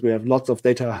obviously because we have lots of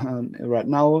data right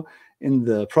now in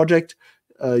the project,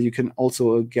 you can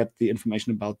also get the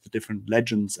information about the different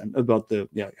legends and about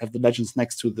have the legends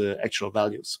next to the actual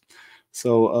values.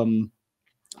 So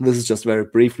This is just very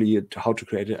briefly how to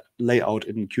create a layout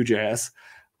in QGIS.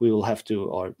 We will have to,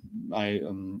 or I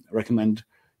recommend,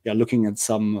 looking at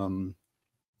some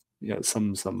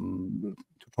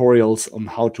tutorials on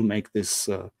how to make this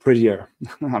prettier.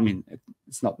 I mean,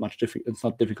 it's not much difficult. It's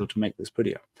not difficult to make this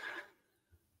prettier.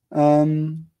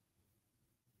 Model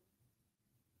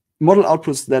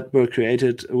outputs that were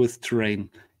created with terrain.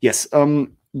 Yes,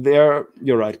 there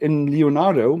you're right. In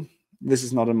Leonardo, this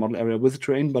is not a model area with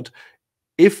terrain, but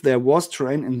if there was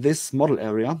terrain in this model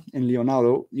area in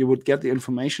Leonardo, you would get the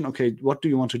information, okay, what do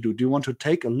you want to do? Do you want to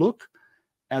take a look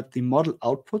at the model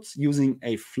outputs using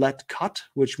a flat cut,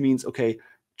 which means, okay,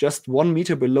 just 1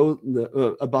 meter below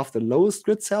the above the lowest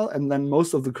grid cell, and then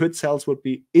most of the grid cells would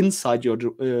be inside your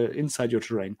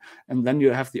terrain. And then you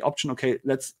have the option, okay,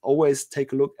 let's always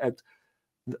take a look at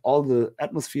all the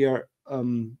atmosphere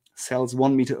cells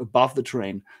 1 meter above the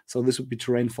terrain. So this would be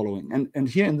terrain following. And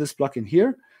here in this plugin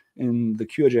here, in the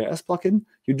QGIS plugin,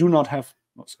 you do not have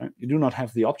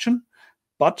the option,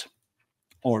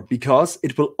 because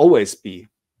it will always be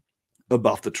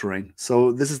above the terrain.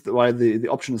 So this is why the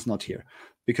option is not here.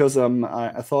 Because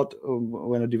I thought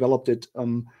when I developed it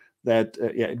that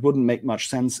it wouldn't make much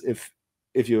sense if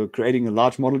you're creating a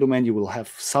large model domain, you will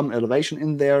have some elevation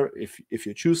in there if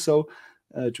you choose so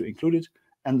to include it,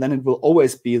 and then it will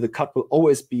always be, the cut will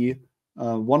always be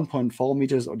 1.4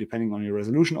 meters, or depending on your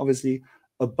resolution, obviously,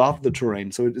 above the terrain.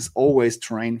 So it is always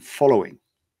terrain following.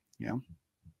 Yeah.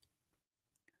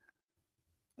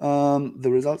 The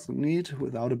results we need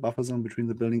without a buffer zone between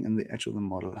the building and the edge of the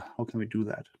model. How can we do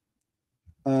that?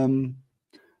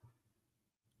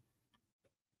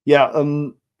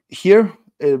 Here,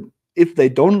 if they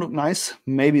don't look nice,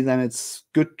 maybe then it's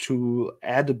good to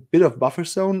add a bit of buffer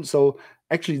zone. So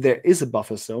actually there is a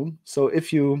buffer zone. So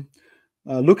if you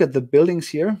look at the buildings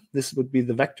here, this would be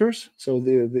the vectors. So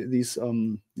these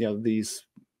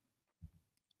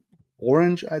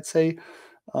orange, I'd say,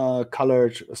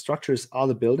 colored structures are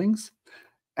the buildings.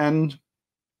 And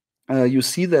you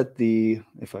see that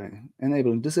if I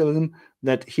enable and disable them,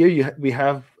 that here we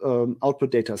have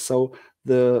output data. So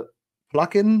the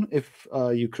plugin, if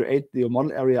you create the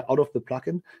model area out of the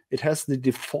plugin, it has the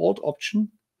default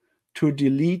option to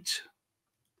delete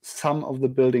some of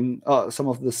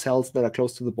the cells that are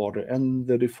close to the border. And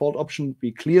the default option would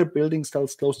be clear building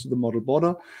cells close to the model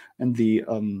border. And the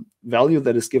value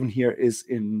that is given here is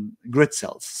in grid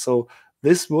cells. So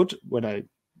this would, when I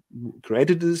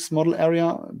created this model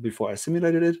area before I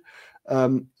simulated it,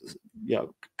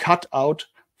 cut out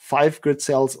 5 grid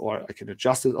cells, or I can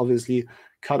adjust it, obviously,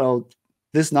 cut out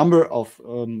this number of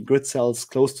grid cells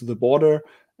close to the border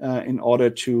in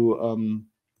order to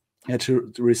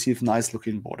receive nice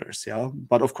looking borders.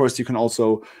 But of course you can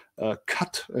also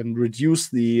cut and reduce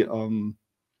the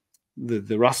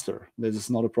raster. This is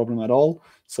not a problem at all.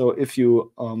 So if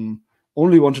you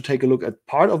only want to take a look at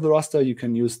part of the raster, you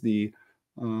can use the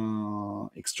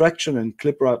extraction and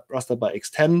clip raster by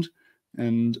extend,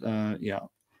 and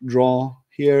draw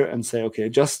here and say, okay,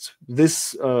 just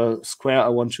this square I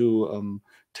want to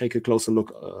take a closer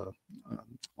look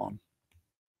on.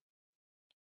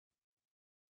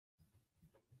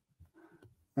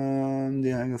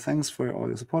 Thanks for all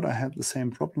your support. I had the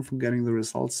same problem from getting the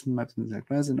results mapped in the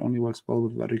class, and only works well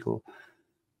with vertical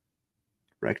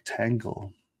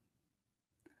rectangle.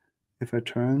 If I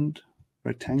turned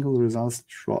rectangle, the results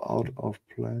draw out of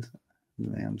place.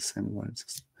 They understand what it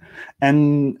is.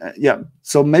 And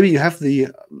so maybe you have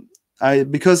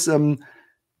because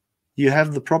you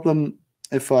have the problem,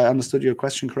 if I understood your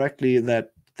question correctly,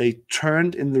 that they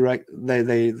turned in the right,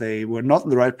 they were not in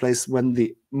the right place when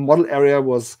the model area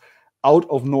was out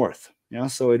of north.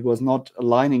 So it was not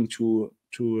aligning to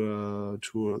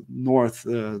north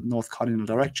cardinal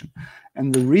direction.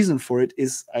 And the reason for it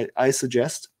is, I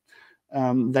suggest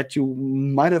that you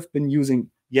might have been using,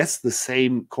 yes, the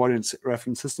same coordinate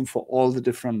reference system for all the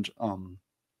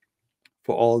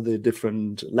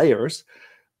different layers,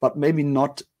 but maybe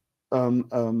not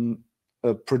a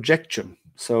projection.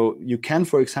 So you can,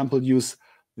 for example, use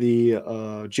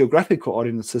the geographic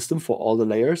coordinate system for all the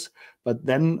layers, but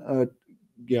then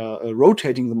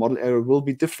rotating the model area will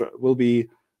be different.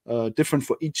 Different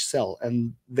for each cell,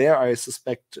 and there I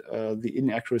suspect the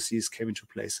inaccuracies came into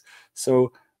place.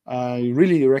 So I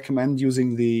really recommend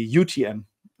using the UTM.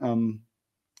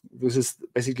 This is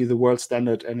basically the world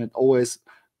standard, and it always,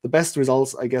 the best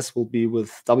results, I guess, will be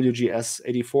with WGS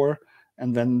 84,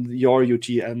 and then your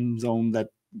UTM zone that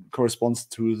corresponds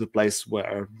to the place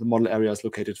where the model area is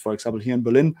located. For example, here in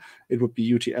Berlin, it would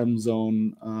be UTM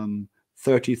zone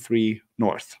 33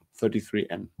 North,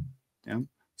 33N.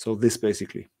 So this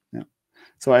basically,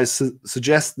 So I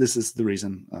suggest this is the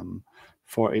reason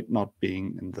for it not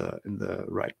being in the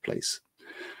right place.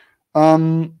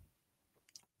 While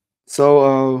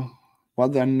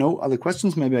there are no other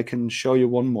questions, maybe I can show you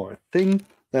one more thing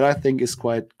that I think is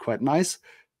quite nice,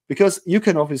 because you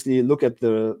can obviously look at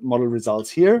the model results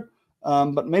here,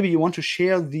 but maybe you want to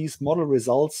share these model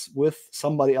results with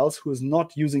somebody else who is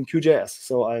not using QGIS.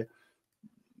 So in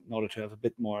order to have a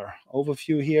bit more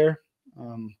overview here,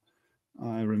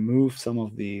 I remove some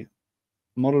of the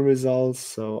model results.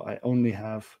 So I only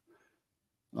have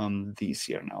these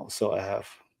here now. So I have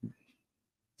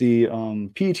the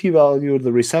PET value, the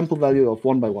resample value of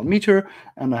 1 by 1 meter,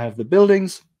 and I have the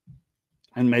buildings.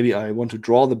 And maybe I want to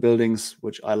draw the buildings,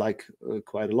 which I like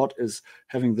quite a lot, is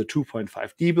having the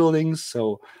 2.5D buildings,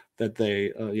 so that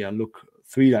they look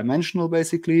three-dimensional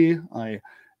basically.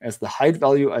 As the height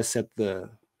value, I set the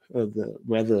field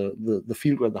where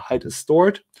the height is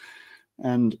stored.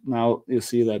 And now you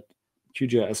see that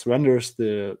QGIS renders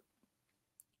the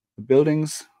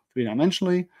buildings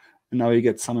three-dimensionally, and now you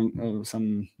get some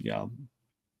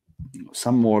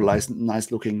more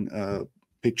nice looking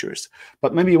pictures.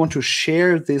 But maybe you want to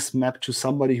share this map to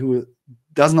somebody who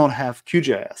does not have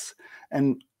QGIS.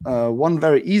 And one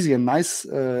very easy and nice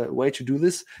way to do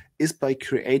this is by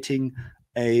creating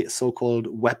a so-called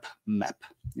web map.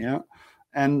 Yeah,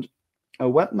 and a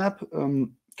web map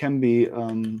can be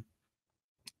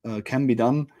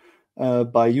done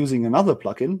by using another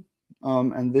plugin,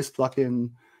 and this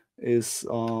plugin is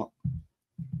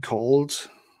called,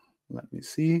 let me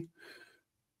see.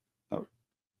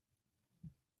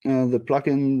 The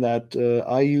plugin that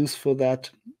I use for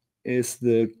that is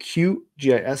the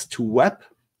QGIS to web.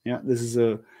 Yeah, this is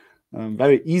a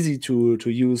very easy to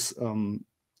use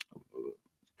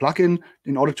plugin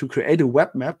in order to create a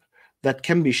web map that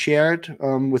can be shared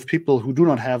with people who do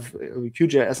not have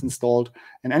QGIS installed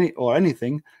and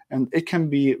anything, and it can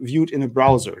be viewed in a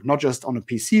browser, not just on a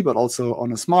PC, but also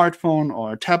on a smartphone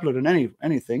or a tablet and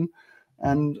anything.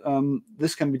 And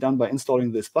this can be done by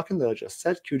installing this plugin that I just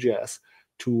said, QGIS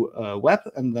to web,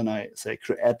 and then I say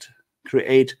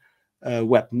create a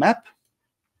web map,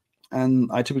 and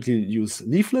I typically use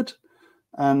leaflet.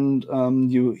 And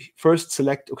you first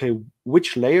select, okay,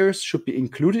 which layers should be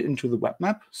included into the web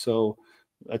map. So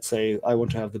let's say I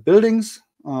want to have the buildings.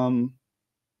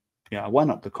 Yeah, why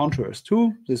not the contours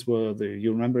too? These were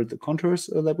you remember the contours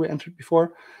that we entered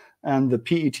before, and the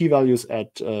PET values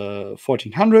at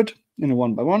 1400 in a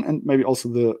 1 by 1, and maybe also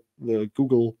the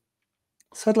Google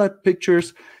satellite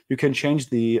pictures. You can change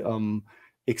the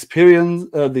experience,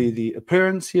 the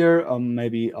appearance here.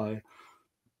 Maybe I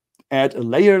add a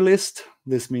layer list.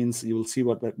 This means you will see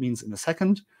what that means in a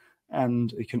second.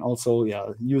 And you can also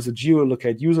use a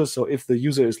geolocate user. So if the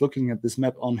user is looking at this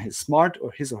map on his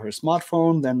or her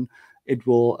smartphone, then it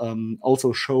will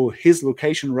also show his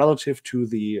location relative to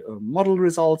the model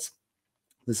results.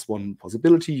 This is one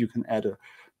possibility. You can add a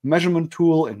measurement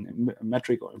tool in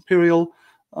metric or imperial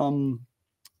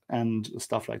and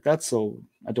stuff like that. So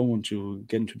I don't want to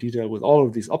get into detail with all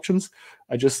of these options.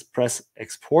 I just press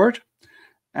export.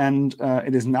 And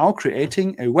it is now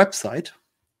creating a website,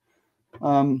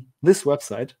 this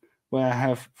website, where I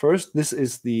have first, this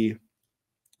is the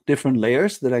different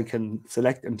layers that I can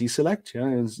select and deselect. Yeah,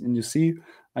 and you see,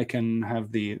 I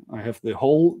have the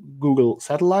whole Google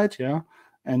satellite. Yeah,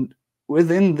 and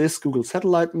within this Google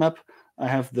satellite map, I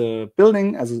have the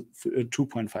building as a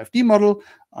 2.5D model.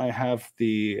 I have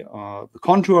the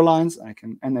contour lines. I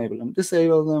can enable and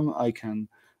disable them. I can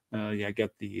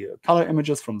get the color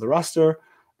images from the raster.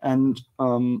 And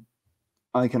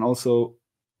I can also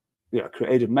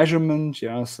create a measurement.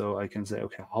 Yeah, so I can say,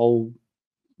 okay,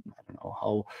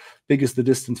 how big is the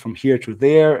distance from here to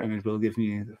there, and it will give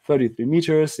me 33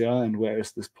 meters. Yeah, and where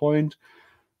is this point?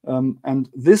 And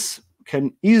this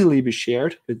can easily be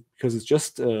shared because it's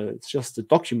just a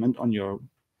document on your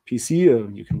PC.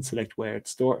 You can select where it's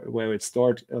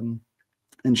stored, and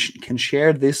can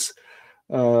share this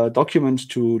document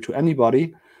to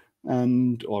anybody.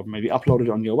 Or maybe upload it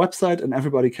on your website, and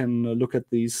everybody can look at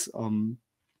these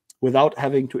without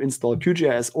having to install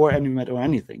QGIS or ENVI-met or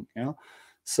anything. Yeah,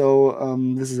 so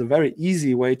this is a very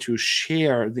easy way to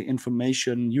share the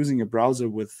information using a browser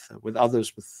with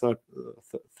others, with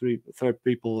third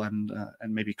people and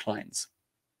maybe clients.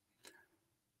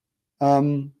 Are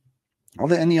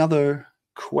there any other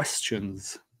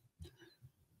questions?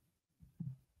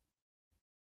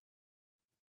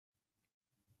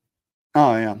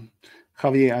 Oh yeah,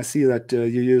 Javier, I see that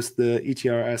you use the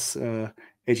ETRS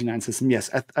 89 system. Yes,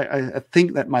 I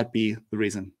think that might be the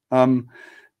reason.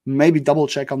 Maybe double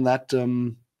check on that.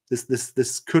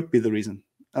 This could be the reason.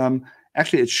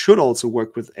 Actually, it should also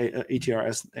work with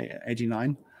ETRS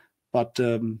 89, but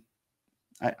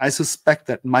I suspect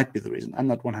that might be the reason. I'm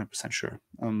not 100% sure,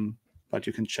 but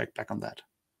you can check back on that.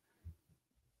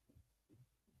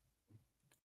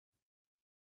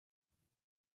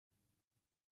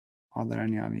 Are there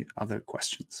any other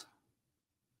questions?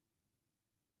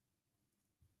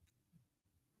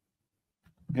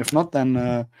 If not,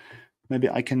 then maybe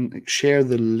I can share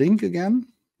the link again.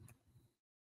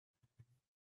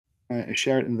 I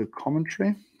share it in the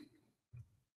commentary.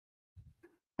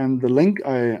 And the link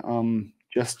I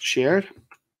just shared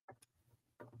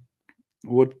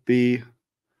would be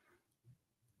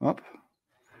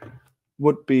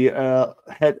would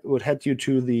head you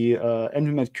to the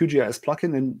ENVI-met QGIS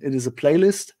plugin, and it is a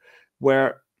playlist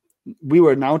where we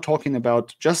were now talking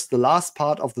about just the last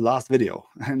part of the last video,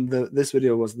 and this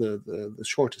video was the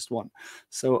shortest one.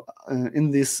 So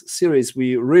in this series,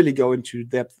 we really go into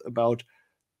depth about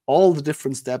all the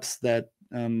different steps that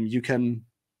you can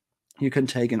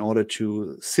take in order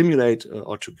to simulate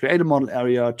or to create a model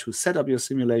area, to set up your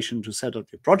simulation, to set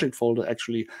up your project folder,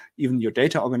 actually even your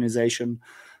data organization,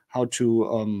 how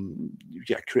to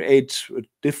create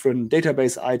different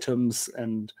database items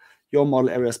and your model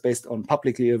areas based on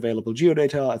publicly available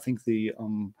geodata. I think the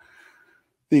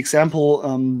example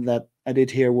that I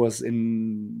did here was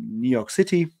in New York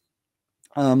City.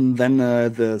 Then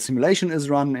the simulation is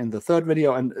run in the third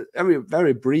video, and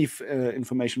very brief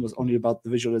information was only about the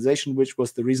visualization, which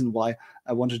was the reason why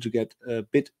I wanted to get a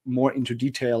bit more into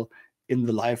detail in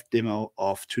the live demo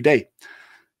of today.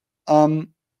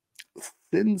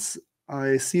 Since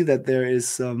I see that there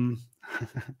is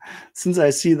since I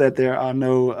see that there are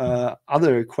no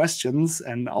other questions,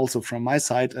 and also from my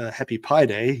side, happy Pi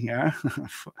Day, yeah,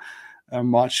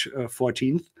 March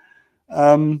 14th.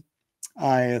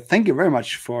 I thank you very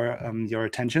much for your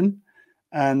attention,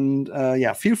 and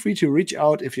yeah, feel free to reach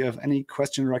out if you have any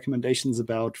question recommendations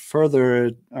about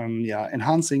further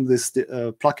enhancing this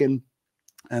plugin.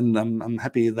 And I'm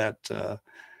happy that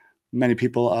many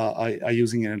people are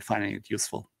using it and finding it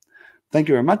useful. Thank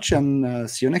you very much, and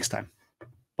see you next time.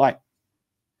 Bye.